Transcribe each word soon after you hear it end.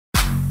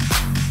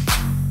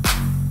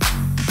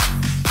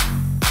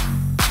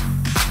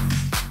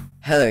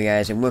Hello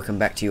guys and welcome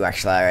back to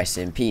Ashlar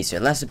SMP. So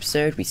last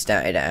episode we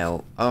started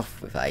out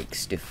off with like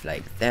stuff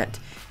like that.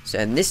 So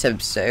in this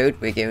episode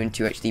we're going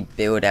to actually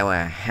build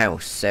our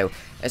house. So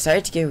I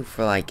decided to go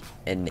for like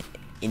an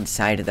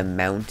inside of the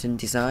mountain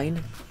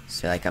design.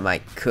 So like I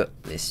might cut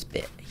this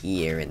bit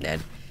here and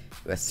then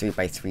do a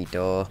 3x3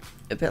 door.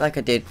 A bit like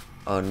I did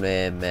on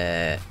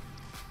I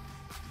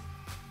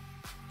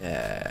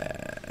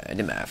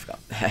forgot.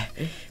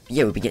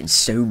 Yeah, we'll be getting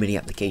so many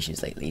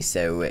applications lately,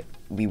 so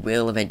we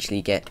will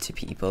eventually get to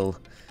people.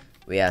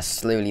 We are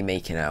slowly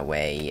making our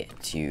way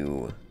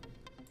to,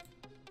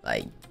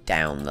 like,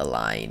 down the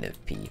line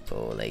of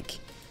people. Like,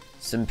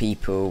 some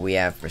people we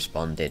have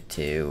responded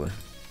to,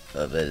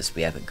 others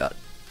we haven't got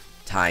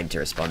time to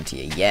respond to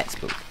you yet,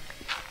 but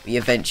we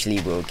eventually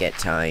will get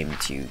time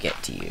to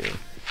get to you.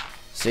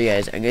 So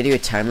guys, I'm going to do a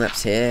time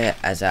lapse here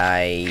as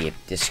I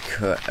just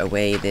cut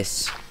away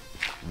this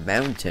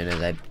mountain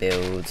as I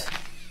build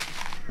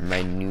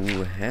my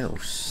new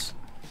house.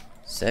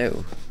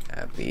 So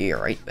I'll be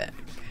right back.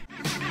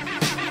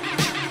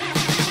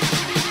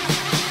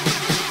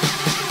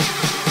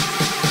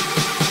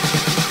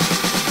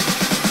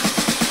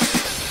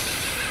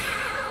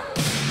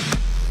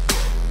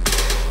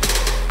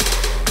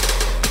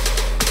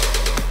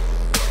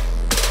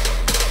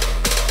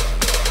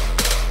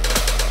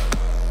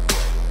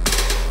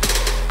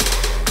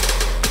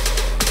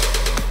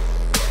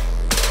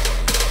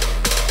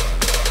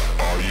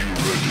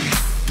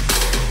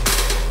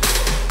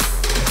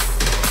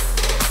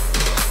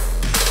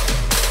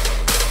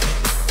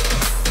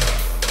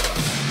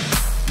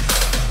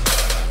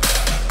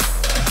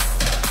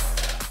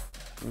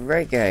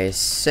 Right guys,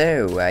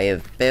 so I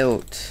have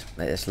built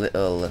like this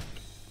little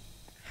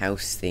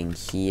house thing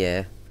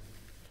here.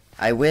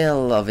 I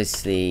will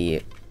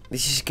obviously,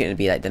 this is going to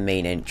be like the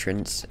main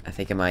entrance. I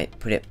think I might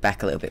put it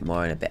back a little bit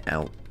more and a bit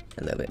out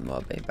a little bit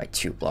more, maybe by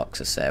 2 blocks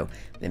or so.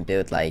 Then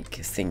build like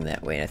a thing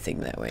that way and a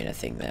thing that way and a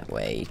thing that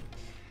way.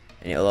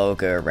 And it'll all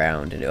go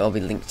around and it'll all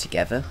be linked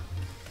together.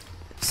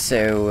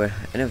 So,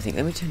 another thing,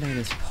 let me turn down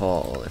this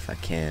portal if I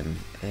can.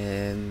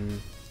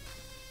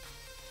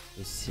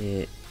 Is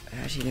it... I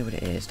actually know what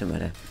it is, don't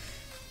matter.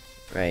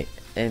 Right,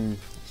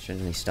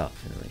 suddenly stopped,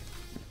 finally.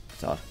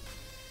 It's odd.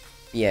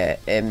 Yeah,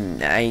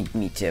 I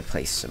need to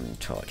place some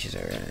torches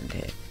around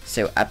here.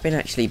 So, I've been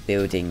actually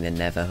building the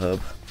Nether hub.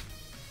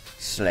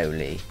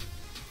 Slowly.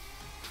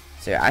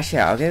 So, actually,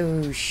 I'll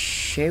go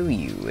show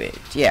you it.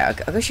 Yeah,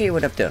 I'll go show you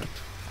what I've done.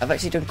 I've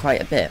actually done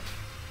quite a bit.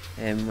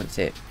 What's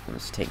it?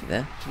 Let's take me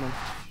there. Come on.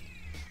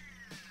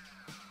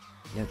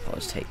 No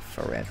portals take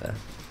forever.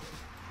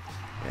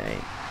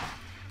 Right.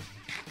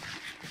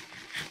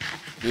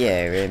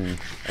 Yeah,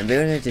 I'm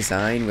building a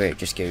design where it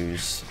just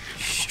goes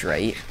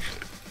straight.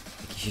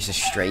 It's just a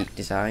straight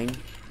design.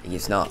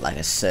 It's not like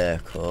a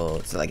circle,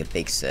 it's not like a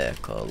big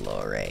circle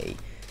or a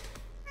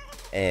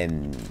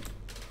really,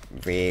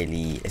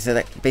 it's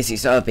like basically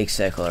it's not a big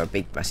circle or a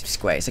big massive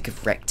square, it's like a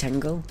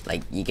rectangle.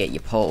 Like you get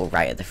your portal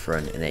right at the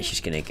front and then it's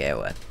just gonna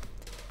go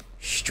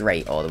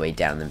straight all the way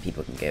down, then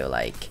people can go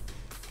like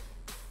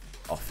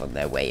off on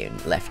their way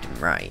and left and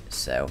right.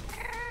 So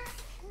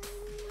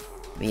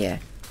but yeah,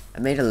 I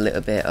made a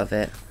little bit of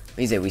it.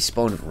 Means that we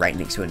spawned right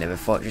next to a Nether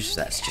fortress,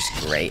 so that's just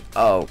great.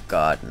 Oh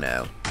god,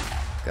 no.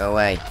 Go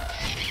away.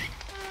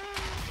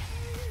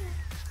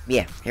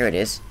 Yeah, here it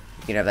is.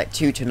 You can have like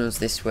 2 tunnels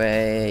this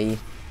way,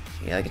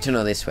 you know, like a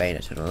tunnel this way and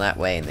a tunnel that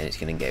way, and then it's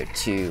gonna go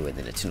 2, and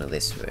then a tunnel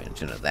this way, and a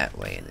tunnel that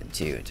way, and then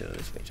 2, and a tunnel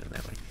this way, tunnel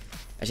that way.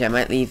 Actually, I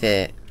might leave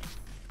it...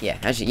 Yeah,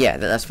 actually, yeah,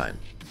 that's fine.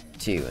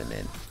 2, and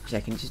then... Actually,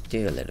 I can just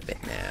do a little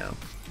bit now.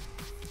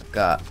 I've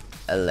got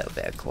a little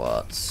bit of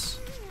quartz.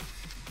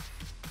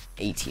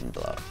 18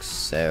 blocks,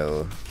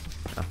 so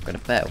I've got a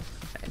bow.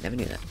 I never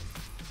knew that.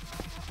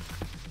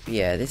 But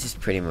yeah, this is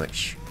pretty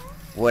much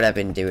what I've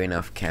been doing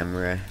off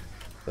camera,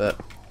 but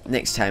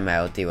next time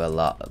I'll do a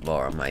lot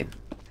more on my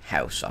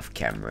house off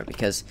camera,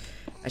 because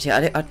actually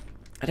I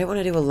don't want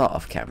to do a lot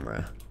off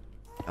camera.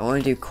 I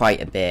want to do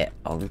quite a bit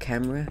on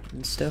camera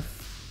and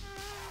stuff.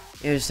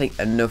 You know, just like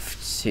enough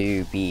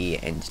to be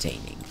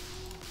entertaining.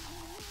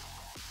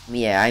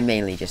 Yeah, I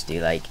mainly just do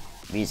like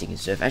music and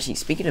stuff. Actually,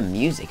 speaking of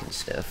music and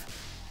stuff,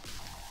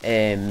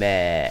 I'm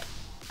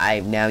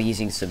now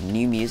using some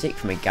new music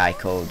from a guy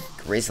called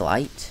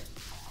Grizzlight.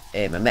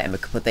 I met him a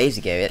couple of days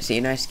ago. He's actually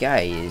a nice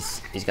guy. He's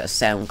got a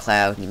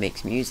SoundCloud and he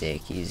makes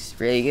music. He's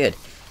really good.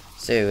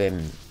 So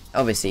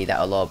obviously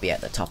that'll all be at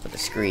the top of the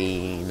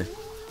screen,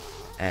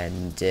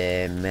 and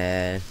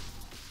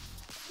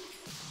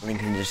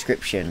link in the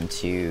description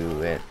to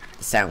the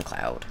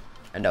SoundCloud.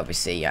 And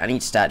obviously I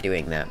need to start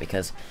doing that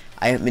because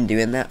I haven't been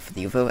doing that for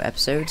the other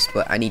episodes,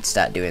 but I need to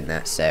start doing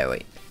that so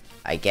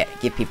I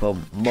give people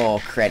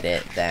more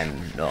credit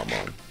than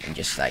normal, and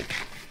just like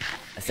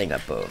a thing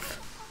above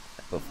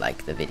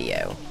like the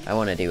video. I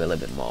want to do a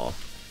little bit more.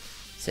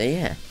 So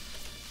yeah,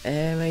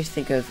 I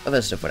think of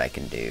other stuff what I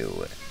can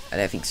do. I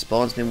don't think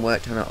spawn's been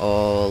worked on at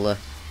all. Well,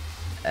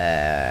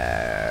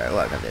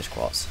 I've got this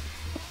quartz.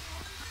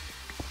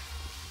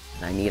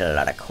 I need a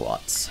lot of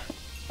quartz.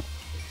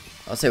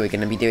 Also, we're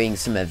going to be doing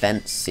some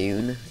events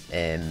soon.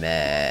 I'm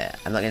not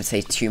going to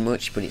say too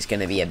much, but it's going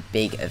to be a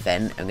big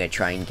event. I'm going to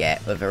try and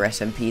get other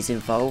SMPs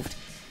involved.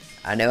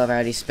 I know I've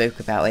already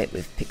spoke about it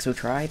with Pixel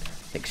Tribe.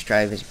 Pixel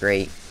Tribe is a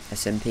great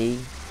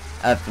SMP.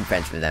 I've been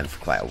friends with them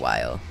for quite a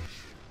while.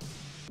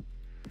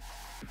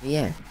 But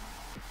yeah.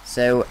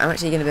 So, I'm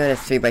actually going to build a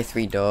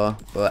 3x3 door,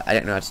 but I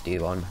don't know how to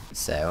do one.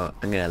 So,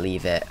 I'm going to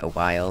leave it a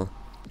while.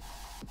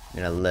 I'm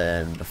going to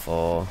learn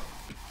before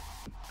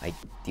I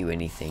do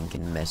anything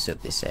and mess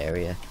up this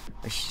area.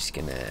 I'm just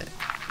going to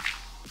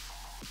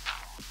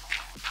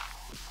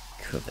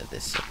cover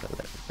this up a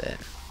little bit.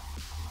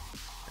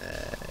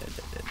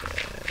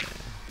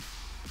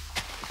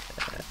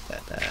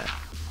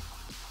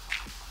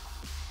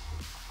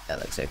 That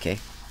looks okay.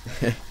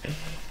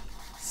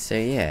 So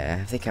yeah,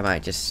 I think I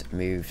might just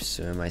move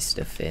some of my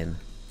stuff in.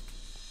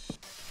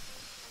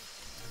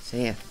 So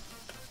yeah,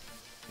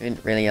 there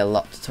isn't really a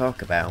lot to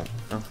talk about.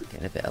 Oh,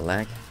 getting a bit of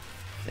lag.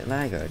 Is it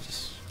lag or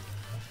just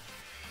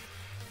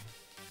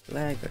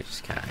lag or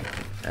just can't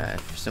open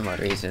it? For some odd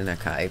reason I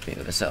can't open it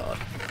with a sword.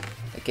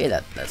 Okay,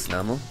 that's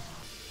normal.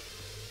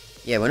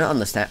 Yeah, we're not on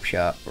the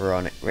snapshot.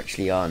 We're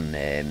actually on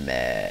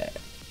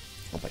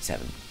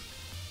 1.7.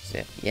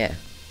 So yeah,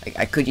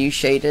 I could use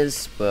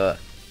shaders, but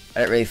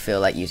I don't really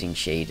feel like using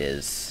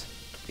shaders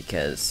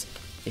because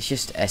it's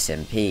just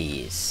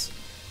SMPs.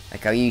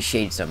 Like, I'll use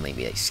shaders on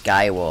maybe like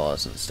Sky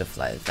Wars and stuff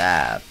like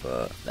that,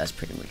 but that's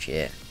pretty much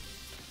it.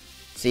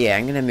 So yeah,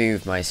 I'm gonna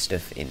move my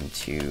stuff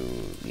into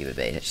the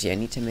base. Actually, I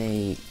need to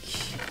make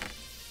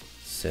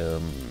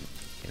some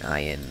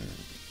iron,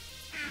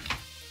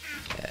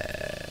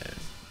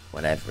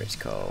 whatever it's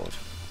called,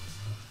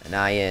 an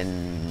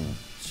iron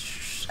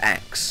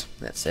axe.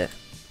 That's it.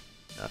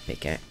 Not a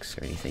pickaxe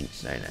or anything,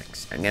 it's not an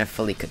axe. I'm gonna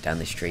fully cut down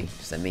this tree.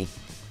 Just let me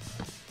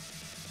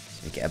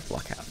get a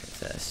block out of it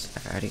first.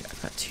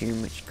 I've got too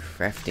much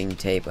crafting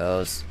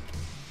tables.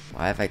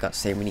 Why have I got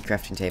so many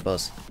crafting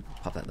tables?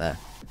 Pop that there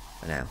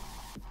for now.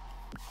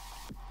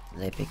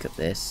 Let me pick up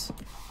this.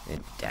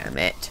 Damn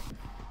it!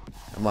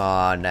 Come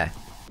on, don't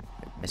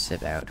mess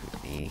about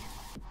with me.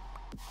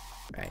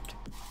 Right,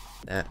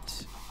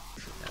 that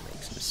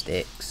makes some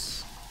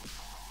sticks.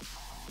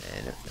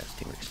 And that's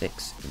too much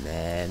sticks. And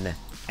then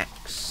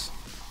axe.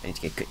 I need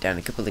to cut down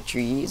a couple of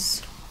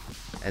trees,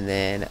 and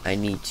then I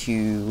need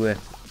to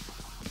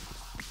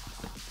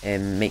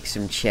make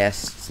some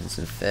chests and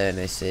some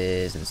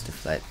furnaces and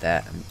stuff like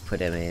that, and put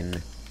them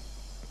in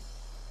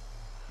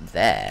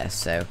there.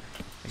 So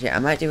yeah, I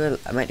might do a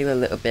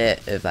little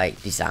bit of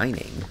like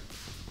designing.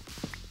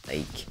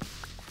 Like,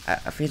 I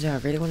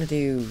really want to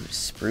do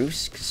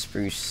spruce, because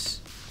spruce,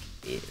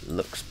 it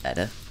looks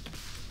better.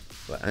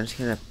 But I'm just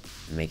gonna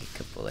make a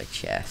couple of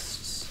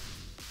chests.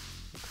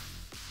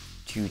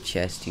 2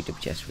 chests, 2 double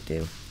chests will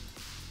do.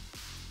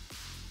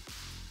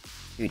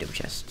 2 double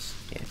chests,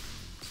 yeah.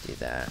 Let's do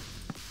that.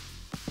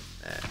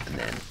 And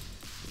then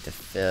to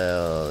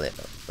fill it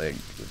up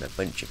with a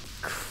bunch of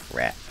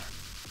crap.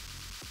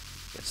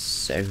 There's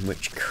so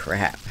much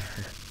crap.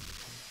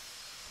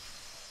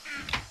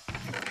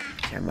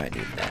 I might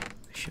need that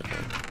shovel.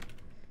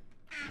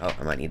 Oh,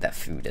 I might need that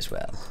food as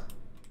well.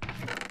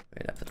 Where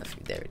did I put that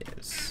food? There it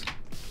is.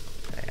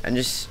 Right, I'm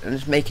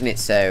just making it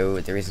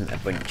so there isn't a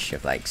bunch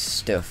of like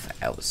stuff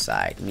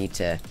outside. I need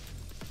to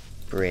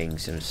bring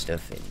some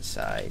stuff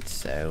inside.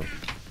 So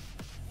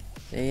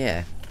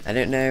yeah, I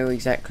don't know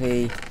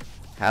exactly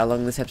how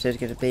long this episode is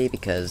going to be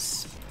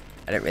because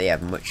I don't really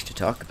have much to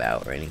talk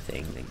about or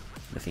anything. Like,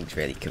 nothing's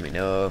really coming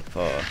up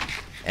or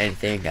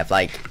anything. I've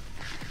like,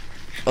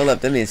 all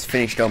I've done is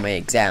finished all my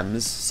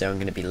exams, so I'm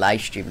going to be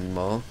live streaming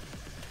more,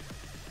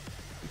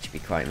 which would be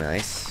quite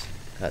nice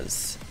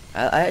because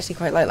I actually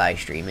quite like live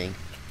streaming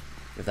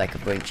with like a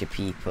bunch of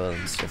people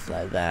and stuff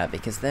like that,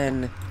 because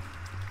then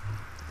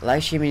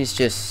live streaming is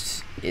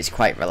just, it's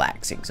quite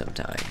relaxing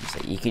sometimes.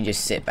 Like, you can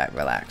just sit back,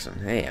 relax,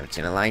 and hey, I'm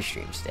doing a live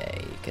stream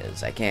today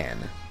because I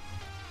can.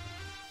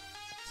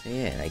 So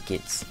yeah, like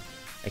it's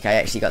like I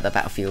actually got the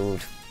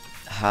Battlefield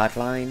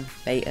Hardline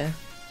beta,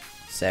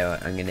 so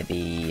I'm gonna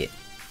be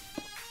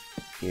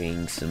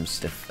doing some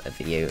stuff,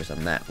 videos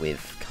on that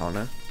with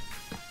Connor.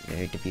 You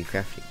know,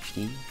 WCraft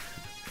HD.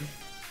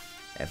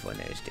 Everyone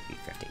knows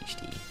WCraft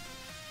HD.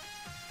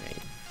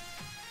 Right.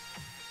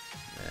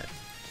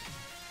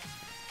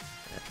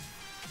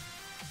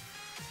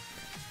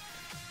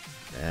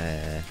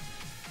 There,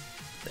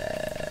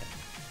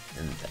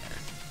 and there.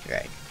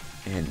 Right.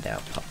 And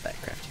I'll pop that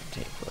crafting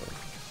table.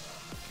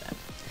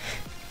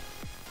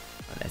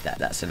 Oh no,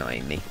 that's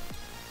annoying me.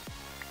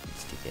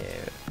 Needs to go.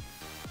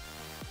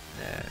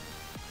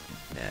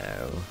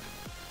 No.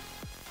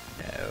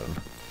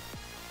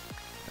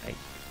 Like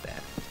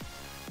that.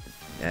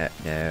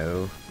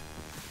 No.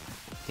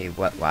 Okay,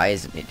 why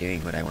isn't it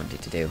doing what I want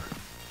it to do?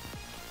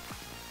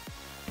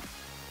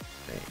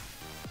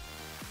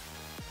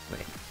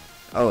 Wait.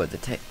 Oh, do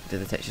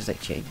the textures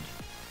like change?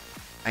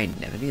 I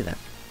never knew that.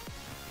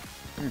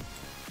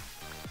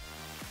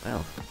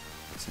 Well,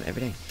 it's not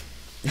every day.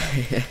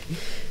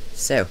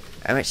 So,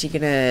 I'm actually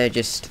gonna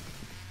just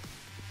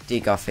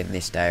dig off in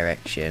this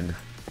direction.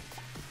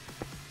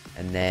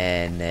 And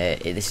then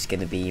this is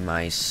going to be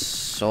my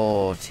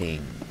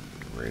sorting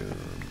room,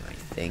 I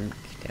think,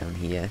 down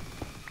here.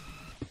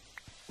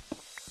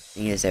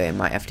 Yeah, so it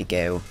might have to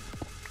go...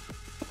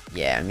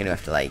 Yeah, I'm going to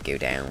have to, like, go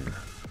down.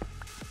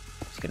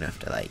 It's going to have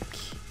to, like...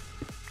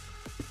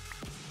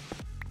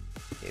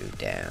 go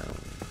down.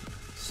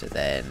 So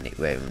then it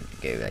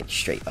won't go, like,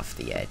 straight off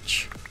the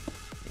edge.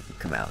 It can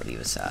come out the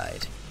other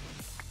side.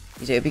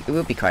 So it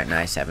will be quite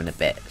nice having a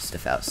bit of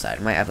stuff outside.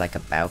 I might have, like, a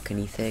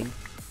balcony thing.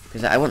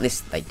 Because I want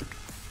this, like,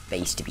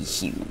 base to be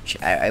huge.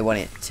 I want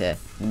it to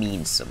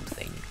mean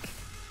something.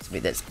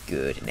 Something that's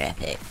good and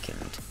epic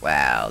and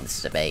wow, this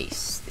is a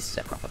base. This is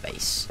a proper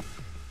base.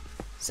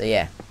 So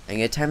yeah, I'm going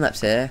to time-lapse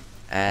here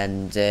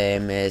and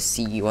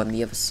see you on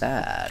the other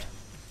side.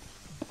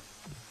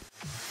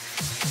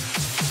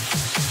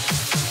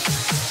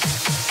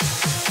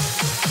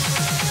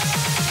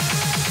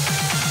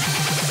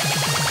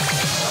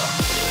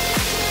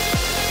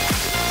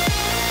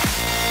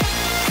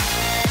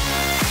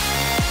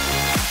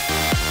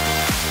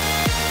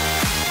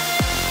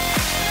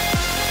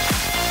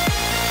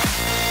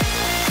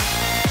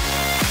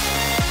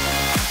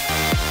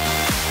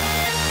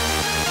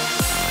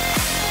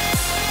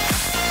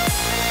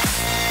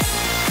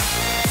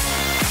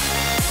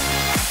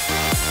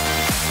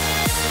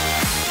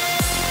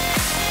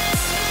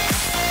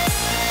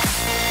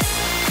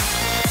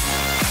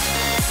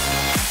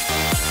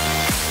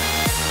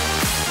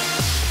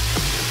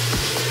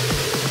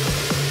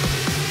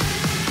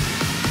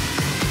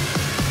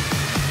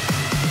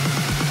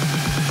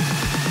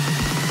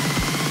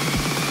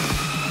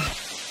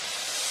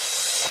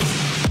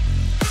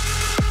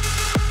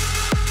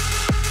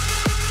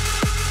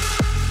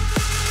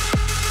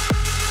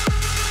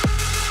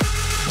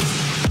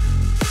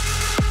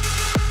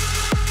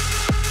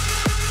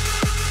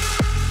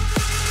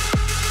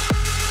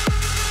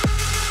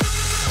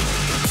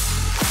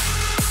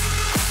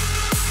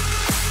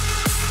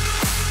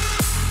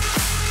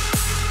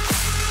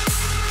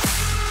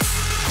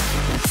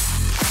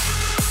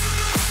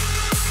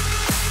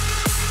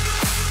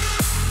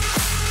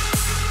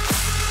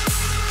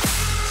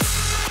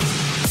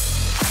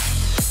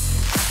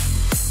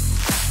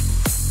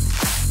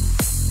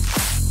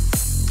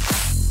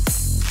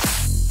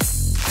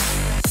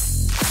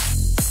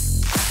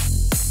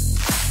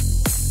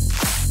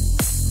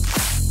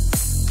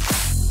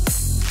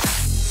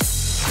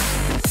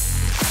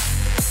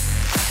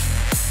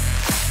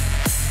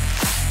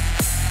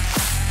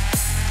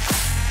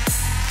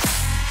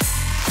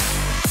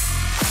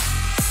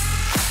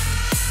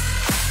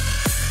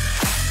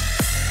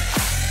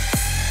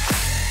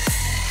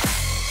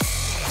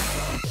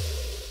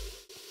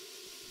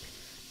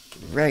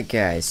 Right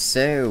guys,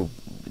 so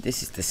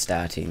this is the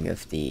starting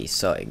of the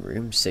sorting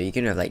room. So you're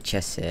gonna have like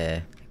chests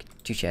here,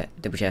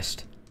 double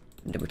chest,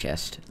 and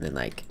then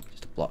like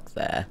just a block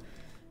there,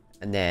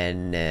 and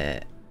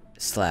then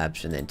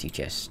slabs, and then two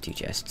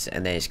chests,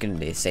 and then it's gonna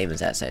be the same as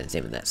that side and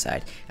same on that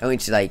side. I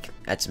want to like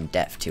add some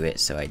depth to it,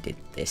 so I did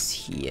this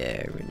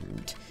here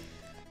and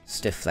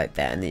stuff like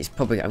that. And it's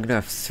probably I'm gonna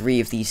have 3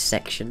 of these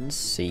sections,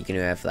 so you're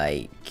gonna have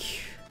like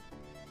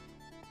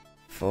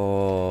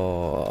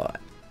 4.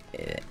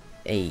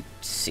 8,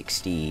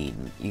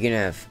 16, you're gonna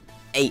have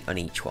 8 on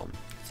each one.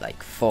 It's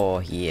like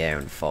 4 here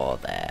and 4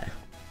 there.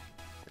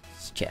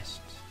 It's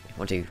chests.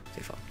 1, 2,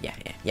 3, 4.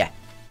 Yeah.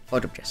 4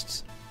 double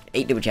chests.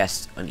 8 double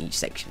chests on each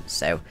section.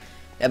 So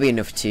that'll be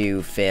enough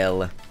to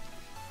fill. I'm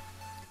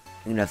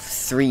gonna have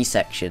 3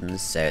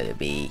 sections, so it'll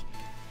be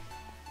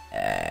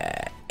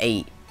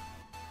 8,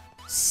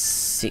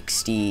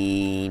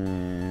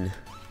 16,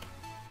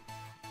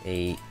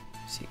 8,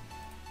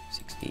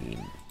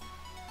 16.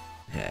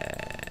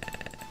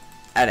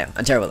 I don't know,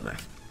 I'm terrible at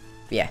math.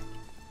 But yeah,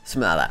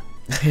 something like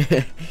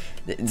that.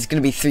 There's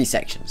going to be 3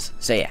 sections,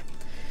 so yeah.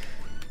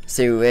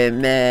 So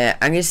I'm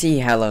going to see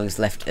how long is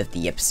left of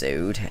the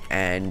episode,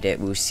 and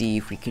we'll see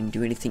if we can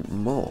do anything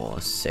more.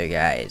 So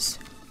guys,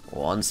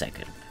 1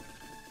 second.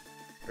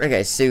 Right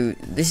guys, so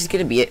this is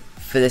going to be it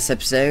for this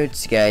episode.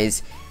 So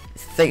guys,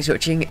 thanks for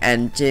watching,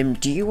 and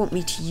do you want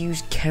me to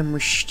use Camera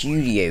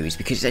Studios?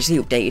 Because it's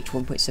actually updated to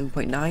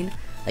 1.7.9.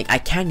 Like, I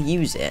can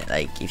use it,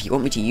 like, if you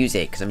want me to use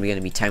it, because I'm going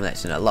to be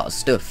time-lapsing a lot of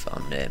stuff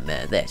on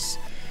this.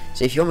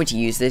 So if you want me to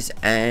use this,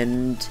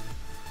 and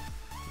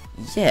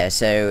yeah,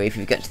 so if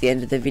you've got to the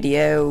end of the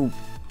video,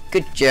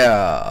 good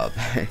job.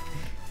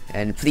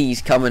 And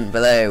please comment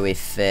below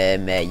if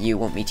you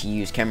want me to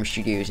use Camera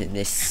Studios in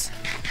this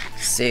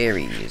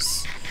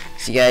series.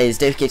 So guys,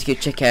 don't forget to go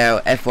check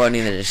out F1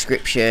 in the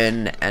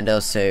description, and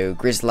also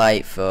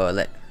Grizzlight for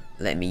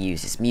letting me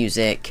use this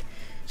music.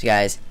 So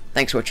guys,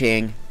 thanks for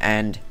watching,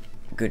 and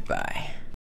goodbye.